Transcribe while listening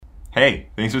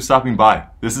Hey, thanks for stopping by.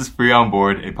 This is Free On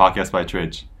Board, a podcast by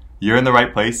Tridge. You're in the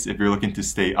right place if you're looking to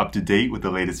stay up to date with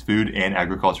the latest food and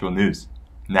agricultural news.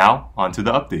 Now, on to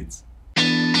the updates.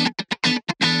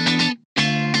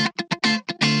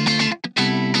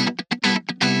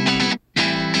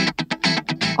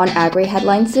 On Agri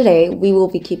Headlines today, we will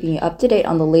be keeping you up to date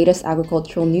on the latest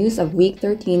agricultural news of Week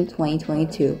 13,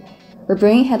 2022. We're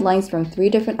bringing headlines from 3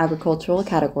 different agricultural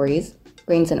categories: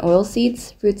 grains and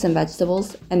oilseeds, fruits and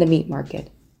vegetables, and the meat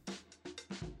market.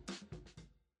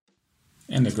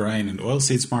 In the grain and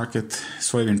oilseeds market,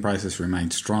 soybean prices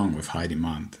remained strong with high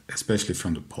demand, especially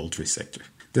from the poultry sector.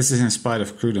 This is in spite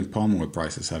of crude and palm oil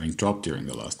prices having dropped during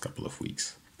the last couple of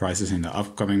weeks. Prices in the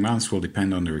upcoming months will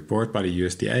depend on the report by the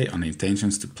USDA on the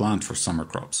intentions to plant for summer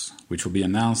crops, which will be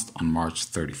announced on March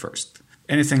 31st.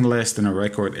 Anything less than a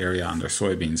record area under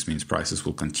soybeans means prices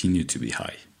will continue to be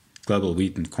high. Global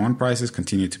wheat and corn prices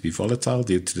continue to be volatile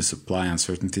due to the supply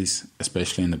uncertainties,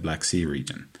 especially in the Black Sea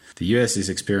region. The US is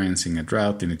experiencing a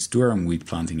drought in its durum wheat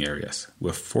planting areas,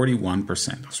 with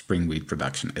 41% of spring wheat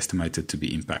production estimated to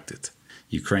be impacted.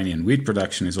 Ukrainian wheat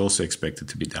production is also expected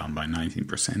to be down by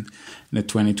 19% in the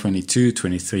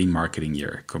 2022-23 marketing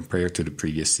year compared to the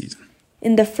previous season.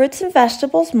 In the fruits and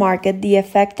vegetables market, the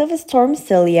effect of Storm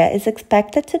Cilia is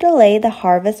expected to delay the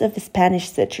harvest of Spanish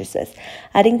citruses,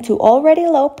 adding to already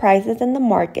low prices in the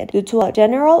market due to a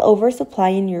general oversupply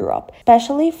in Europe,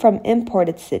 especially from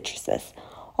imported citruses.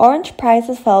 Orange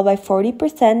prices fell by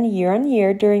 40%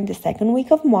 year-on-year during the second week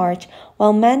of March,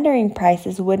 while mandarin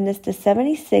prices witnessed a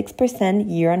 76%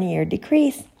 year-on-year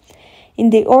decrease. In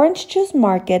the orange juice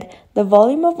market, the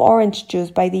volume of orange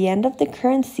juice by the end of the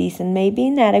current season may be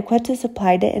inadequate to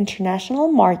supply the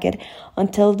international market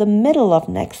until the middle of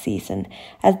next season,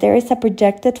 as there is a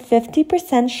projected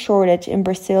 50% shortage in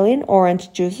Brazilian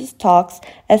orange juice stocks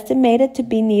estimated to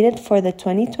be needed for the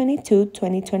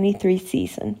 2022-2023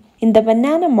 season. In the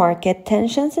banana market,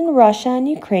 tensions in Russia and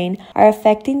Ukraine are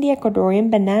affecting the Ecuadorian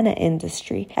banana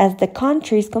industry, as the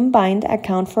countries combined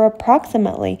account for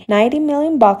approximately 90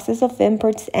 million boxes of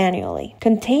imports annually.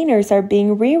 Containers are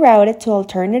being rerouted to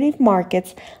alternative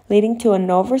markets, leading to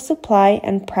an oversupply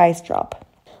and price drop.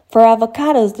 For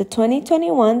avocados, the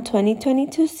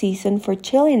 2021-2022 season for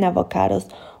Chilean avocados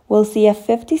will see a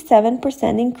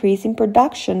 57% increase in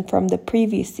production from the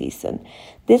previous season.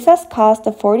 This has caused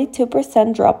a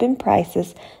 42% drop in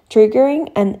prices, triggering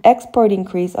an export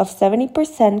increase of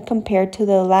 70% compared to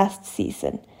the last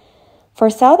season. For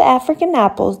South African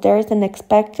apples, there is an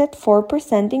expected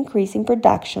 4% increase in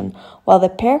production, while the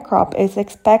pear crop is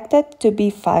expected to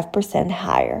be 5%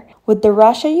 higher. With the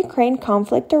Russia-Ukraine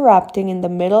conflict erupting in the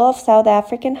middle of South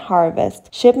African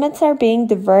harvest, shipments are being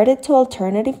diverted to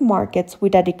alternative markets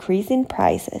with a decrease in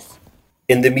prices.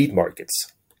 In the meat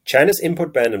markets, China's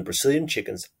import ban on Brazilian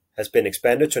chickens has been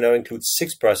expanded to now include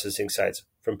 6 processing sites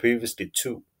from previously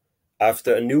 2.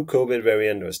 After a new COVID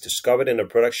variant was discovered in a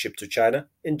product shipped to China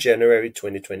in January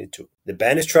 2022. The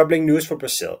ban is troubling news for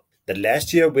Brazil, that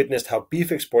last year witnessed how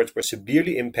beef exports were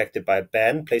severely impacted by a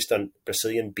ban placed on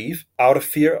Brazilian beef out of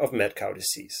fear of mad cow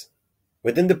disease.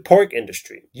 Within the pork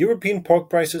industry, European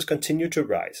pork prices continue to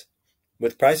rise,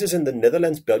 with prices in the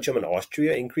Netherlands, Belgium and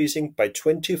Austria increasing by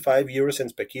 25 euro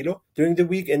cents per kilo during the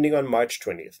week ending on March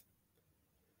 20th.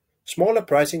 Smaller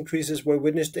price increases were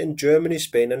witnessed in Germany,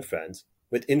 Spain and France,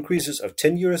 with increases of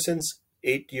 10 euro cents,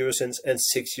 8 euro cents and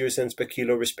 6 euro cents per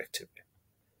kilo respectively.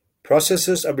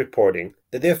 Processors are reporting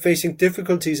that they are facing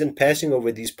difficulties in passing over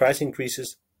these price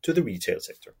increases to the retail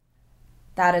sector.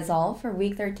 That is all for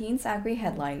Week 13's Agri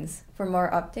Headlines. For more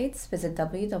updates, visit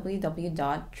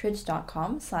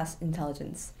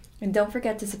www.tridge.com/intelligence. And don't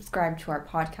forget to subscribe to our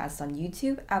podcast on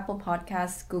YouTube, Apple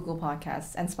Podcasts, Google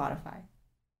Podcasts, and Spotify.